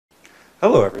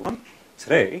Hello everyone.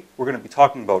 Today we're going to be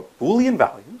talking about Boolean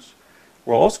values.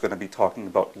 We're also going to be talking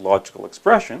about logical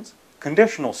expressions,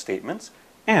 conditional statements,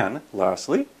 and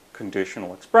lastly,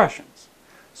 conditional expressions.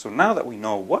 So now that we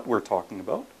know what we're talking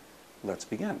about, let's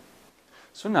begin.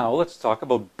 So now let's talk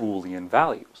about Boolean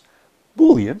values.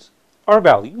 Booleans are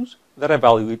values that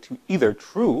evaluate to either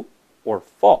true or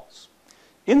false.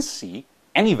 In C,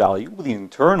 any value with the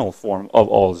internal form of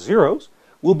all zeros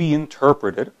will be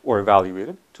interpreted or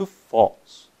evaluated to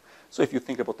false. So if you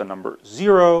think about the number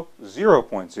 0,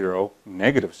 0.0,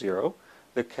 negative 0,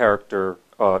 the character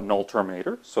null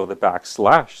terminator, so the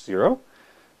 \0,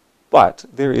 but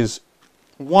there is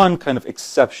one kind of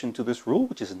exception to this rule,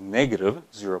 which is negative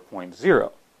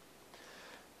 0.0.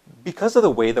 Because of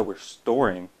the way that we're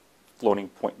storing floating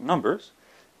point numbers,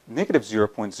 negative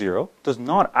 0.0 does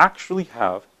not actually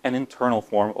have an internal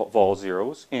form of all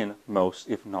zeros in most,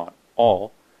 if not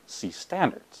all, C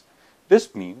standards.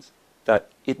 This means that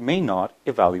it may not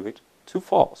evaluate to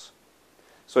false.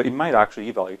 So it might actually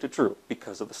evaluate to true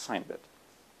because of the sign bit.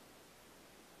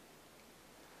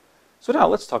 So now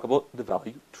let's talk about the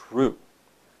value true.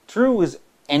 True is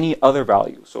any other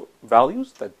value, so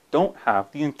values that don't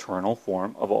have the internal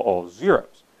form of all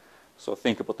zeros. So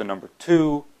think about the number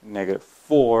 2, negative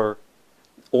 4,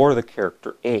 or the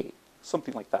character A,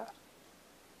 something like that.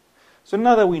 So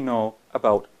now that we know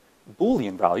about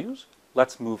Boolean values,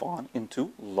 let's move on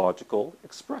into logical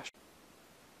expressions.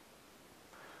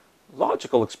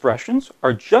 Logical expressions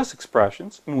are just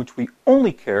expressions in which we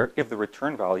only care if the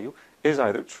return value is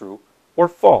either true or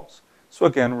false. So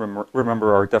again,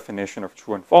 remember our definition of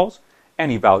true and false.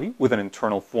 Any value with an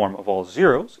internal form of all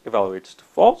zeros evaluates to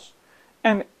false,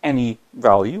 and any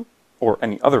value, or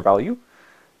any other value,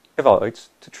 evaluates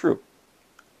to true.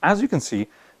 As you can see,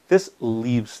 this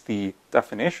leaves the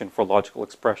definition for logical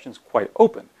expressions quite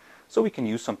open. So we can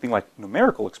use something like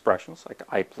numerical expressions, like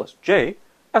I plus j,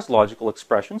 as logical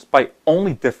expressions by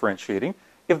only differentiating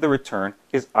if the return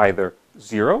is either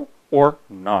 0 or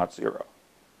not 0.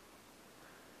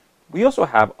 We also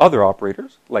have other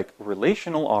operators, like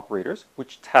relational operators,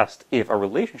 which test if a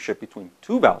relationship between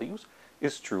two values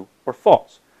is true or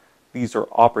false. These are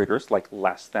operators like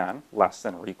less than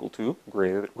or equal to,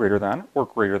 greater than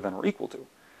or equal to.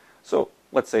 So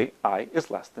let's say I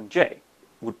is less than j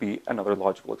would be another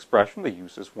logical expression that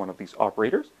uses one of these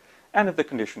operators. And if the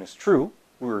condition is true,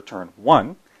 we return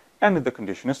 1. And if the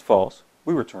condition is false,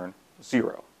 we return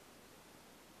 0.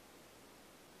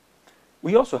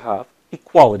 We also have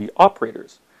equality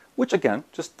operators, which again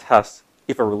just tests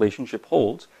if a relationship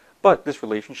holds, but this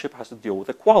relationship has to deal with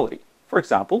equality. For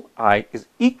example, I is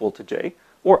equal to j,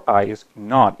 or I is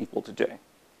not equal to j.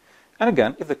 And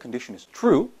again, if the condition is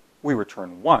true, we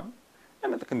return 1,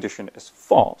 and if the condition is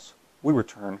false, we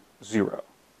return 0.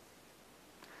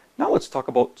 Now let's talk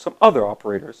about some other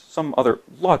operators, some other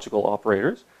logical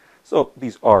operators. So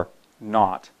these are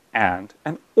not, and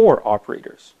or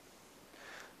operators.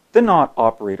 The not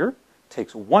operator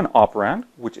takes one operand,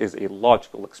 which is a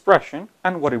logical expression,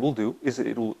 and what it will do is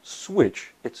it will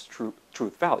switch its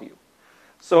truth value.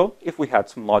 So if we had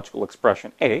some logical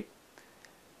expression A,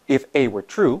 if A were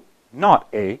true, not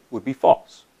A would be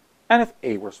false. And if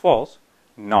A was false,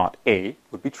 not A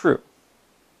would be true.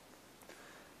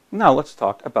 Now let's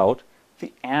talk about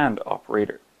the AND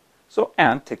operator. So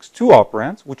AND takes two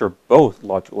operands, which are both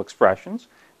logical expressions,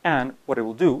 and what it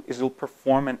will do is it will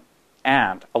perform an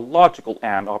AND, a logical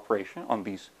AND operation on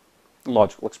these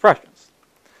logical expressions.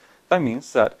 That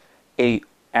means that A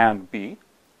and B,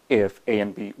 if A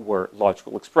and B were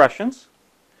logical expressions,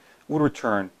 would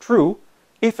return true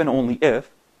if and only if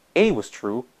A was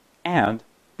true and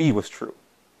B was true,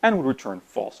 and would return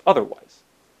false otherwise.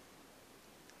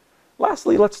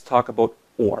 Lastly, let's talk about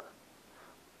OR.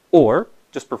 OR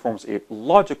just performs a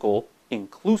logical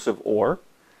inclusive OR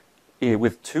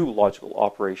with two logical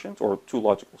operations or two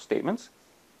logical statements.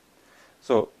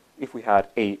 So if we had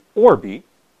A or B,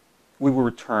 we would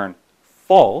return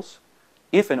false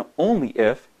if and only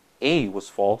if A was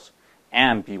false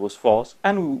and B was false,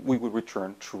 and we would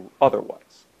return true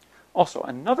otherwise. Also,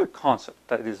 another concept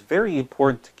that is very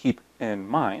important to keep in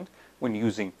mind when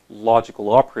using logical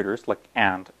operators like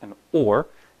AND and OR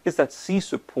is that C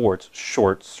supports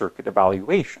short circuit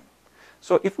evaluation.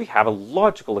 So if we have a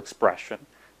logical expression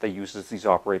that uses these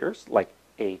operators like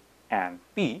A and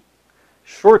B,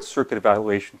 short circuit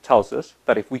evaluation tells us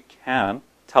that if we can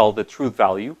tell the truth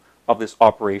value of this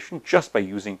operation just by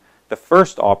using the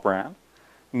first operand,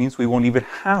 it means we won't even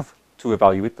have to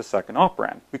evaluate the second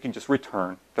operand. We can just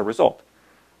return the result.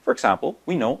 For example,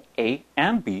 we know A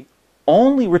and B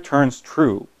only returns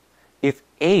true if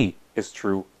A is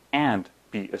true and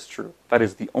B is true. That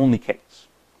is the only case.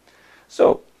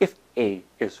 So if A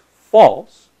is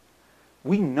false,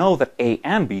 we know that A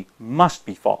and B must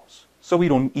be false, so we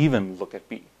don't even look at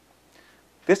B.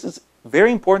 This is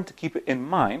very important to keep it in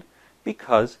mind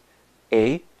because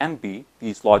A and B,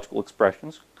 these logical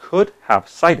expressions, could have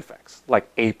side effects like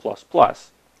A++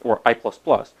 or I++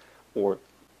 or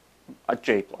a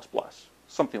J++,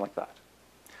 something like that.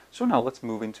 So now let's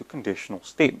move into conditional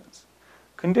statements.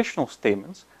 Conditional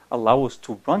statements allow us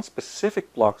to run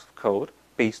specific blocks of code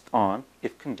based on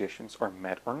if conditions are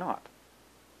met or not.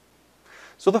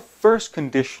 So the first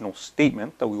conditional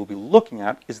statement that we will be looking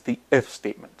at is the if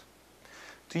statement.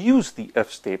 To use the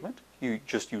if statement, you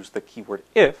just use the keyword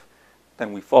if,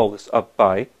 then we follow this up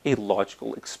by a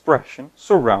logical expression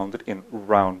surrounded in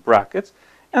round brackets,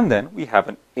 and then we have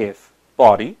an if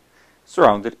body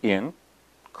surrounded in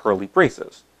curly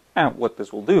braces. And what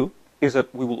this will do is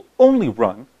that we will only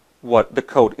run the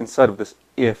code inside of this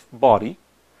if body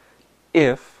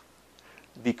if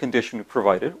the condition we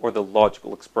provided, or the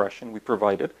logical expression we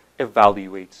provided,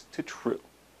 evaluates to true.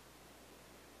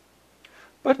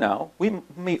 But now, we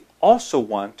may also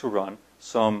want to run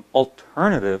some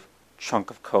alternative chunk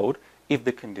of code if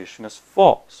the condition is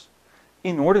false.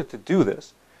 In order to do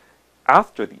this,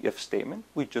 after the if statement,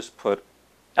 we just put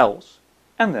else,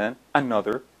 and then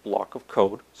another block of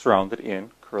code surrounded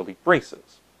in curly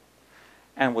braces.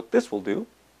 And what this will do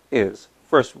is,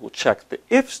 first we will check the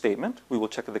if statement, we will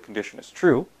check if the condition is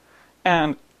true,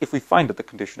 and if we find that the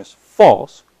condition is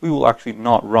false, we will actually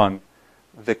not run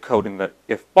the code in the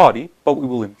if body, but we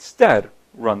will instead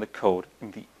run the code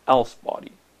in the else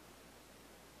body.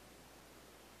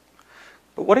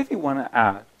 But what if you want to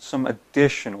add some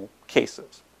additional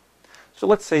cases? So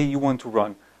let's say you want to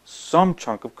run some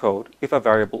chunk of code if a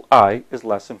variable I is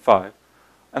less than 5,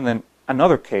 and then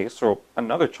another case or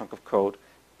another chunk of code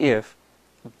if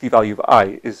the value of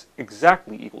I is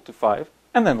exactly equal to 5,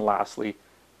 and then lastly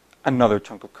another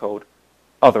chunk of code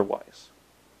otherwise.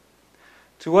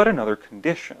 To add another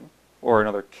condition or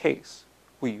another case,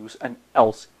 we use an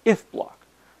else if block.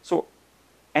 So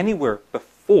anywhere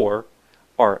before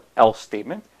our else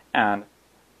statement and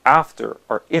after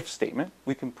our if statement,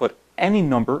 we can put any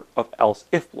number of else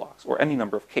if blocks or any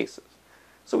number of cases.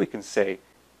 So we can say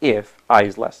if I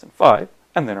is less than 5,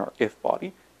 and then our if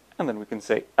body, and then we can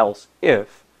say else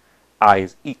if I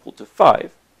is equal to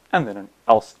 5, and then an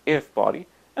else if body,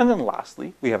 and then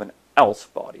lastly we have an else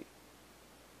body.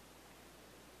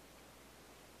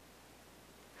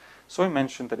 So I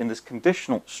mentioned that in this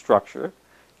conditional structure,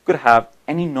 you could have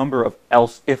any number of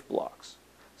else if blocks.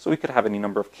 So we could have any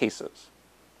number of cases.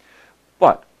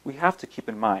 But we have to keep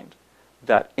in mind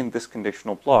that in this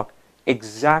conditional block,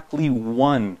 exactly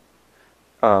one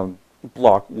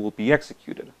block will be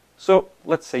executed. So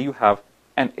let's say you have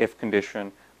an if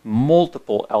condition,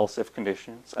 multiple else if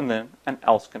conditions, and then an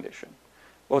else condition.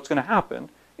 What's going to happen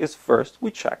is first we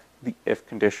check the if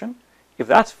condition. If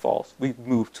that's false, we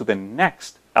move to the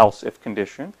next else if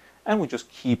condition, and we just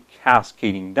keep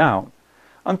cascading down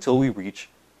until we reach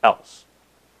else.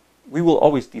 We will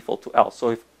always default to else. So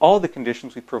if all the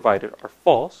conditions we provided are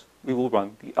false, we will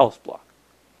run the else block.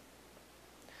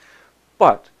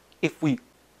 But if we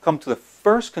come to the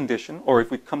first condition, or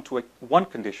if we come to one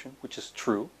condition which is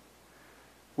true,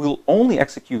 we will only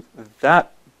execute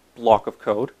that block of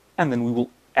code, and then we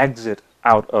will exit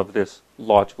out of this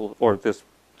logical or this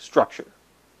structure.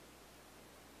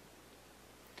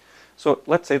 So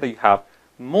let's say that you have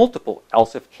multiple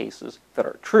else if cases that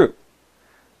are true.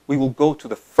 We will go to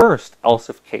the first else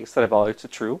if case that evaluates to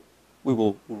true. We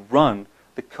will run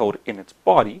the code in its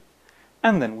body,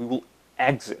 and then we will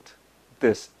exit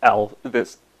this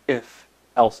if,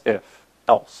 else if,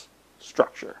 else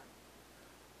structure.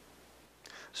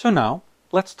 So now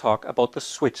let's talk about the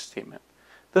switch statement.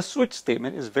 The switch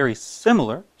statement is very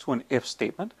similar to an if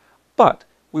statement, but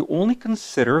we only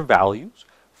consider values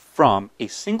from a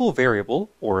single variable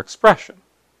or expression.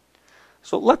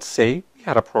 So let's say we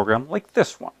had a program like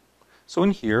this one. So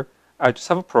in here, I just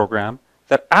have a program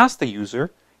that asks the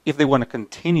user if they want to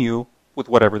continue with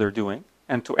whatever they're doing,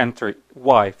 and to enter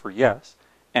Y for yes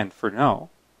and for no.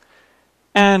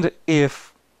 And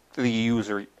if the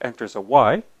user enters a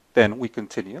Y, then we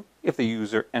continue. If the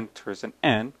user enters an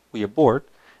N, we abort.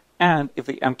 And if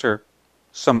they enter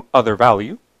some other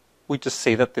value, we just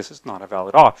say that this is not a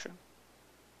valid option.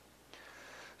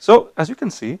 So as you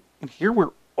can see, in here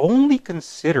we're only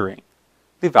considering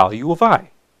the value of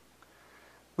I.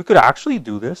 We could actually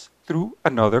do this through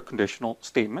another conditional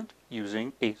statement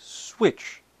using a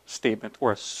switch statement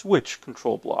or a switch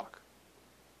control block.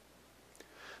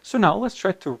 So now let's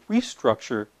try to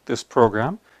restructure this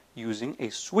program using a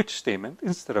switch statement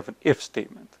instead of an if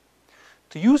statement.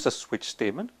 To use a switch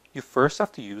statement, you first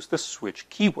have to use the switch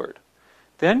keyword.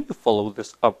 Then you follow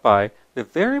this up by the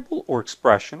variable or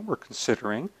expression we're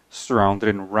considering surrounded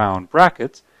in round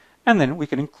brackets, and then we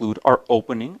can include our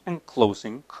opening and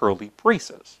closing curly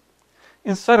braces.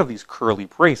 Inside of these curly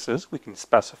braces, we can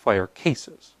specify our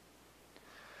cases.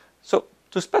 So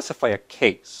to specify a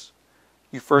case,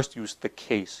 you first use the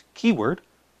case keyword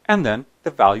and then the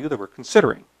value that we're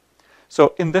considering.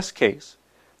 So in this case,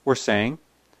 we're saying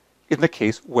in the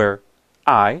case where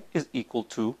I is equal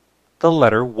to the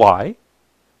letter Y,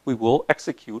 we will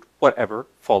execute whatever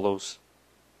follows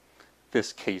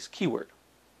this case keyword.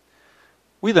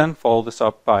 We then follow this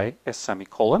up by a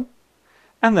semicolon,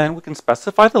 and then we can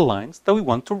specify the lines that we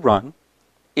want to run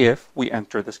if we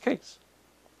enter this case.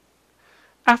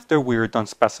 After we're done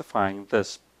specifying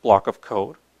this block of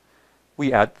code,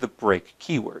 we add the break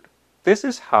keyword. This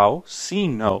is how C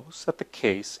knows that the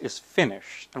case is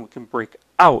finished and we can break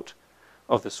out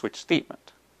of the switch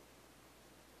statement.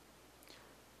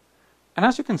 And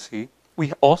as you can see,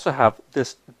 we also have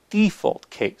this default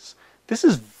case. This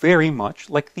is very much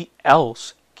like the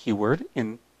else keyword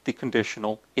in the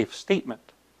conditional if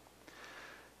statement.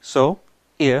 So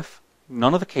if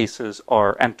none of the cases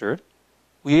are entered,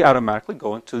 we automatically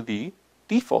go into the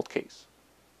default case.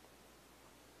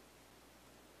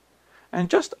 And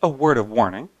just a word of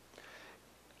warning,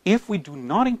 if we do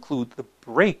not include the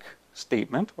break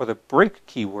statement or the break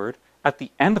keyword at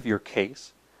the end of your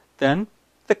case, then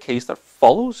the case that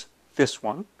follows this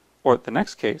one, or the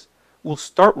next case, will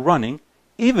start running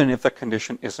even if the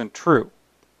condition isn't true.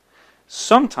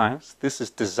 Sometimes this is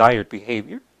desired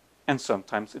behavior, and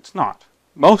sometimes it's not.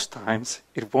 Most times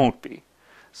it won't be.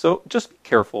 So just be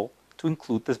careful to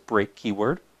include this break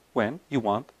keyword when you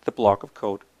want the block of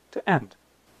code to end.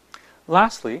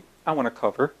 Lastly, I want to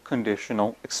cover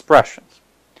conditional expressions.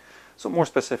 So more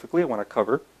specifically, I want to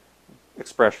cover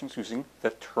expressions using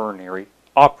the ternary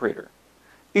operator.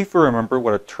 If you remember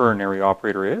what a ternary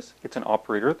operator is, it's an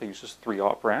operator that uses 3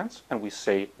 operands, and we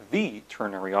say the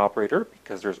ternary operator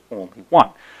because there's only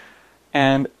one.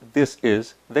 And this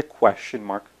is the question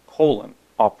mark colon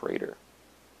operator.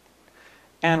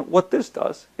 And what this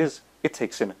does is it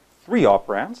takes in 3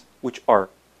 operands, which are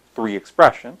 3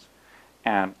 expressions,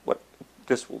 and what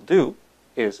this will do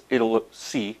is it'll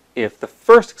see if the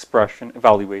first expression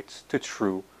evaluates to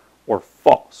true or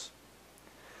false.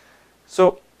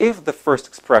 So if the first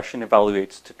expression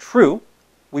evaluates to true,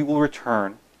 we will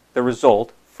return the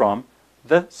result from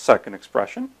the second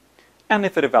expression, and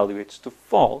if it evaluates to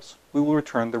false, we will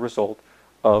return the result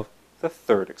of the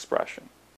third expression.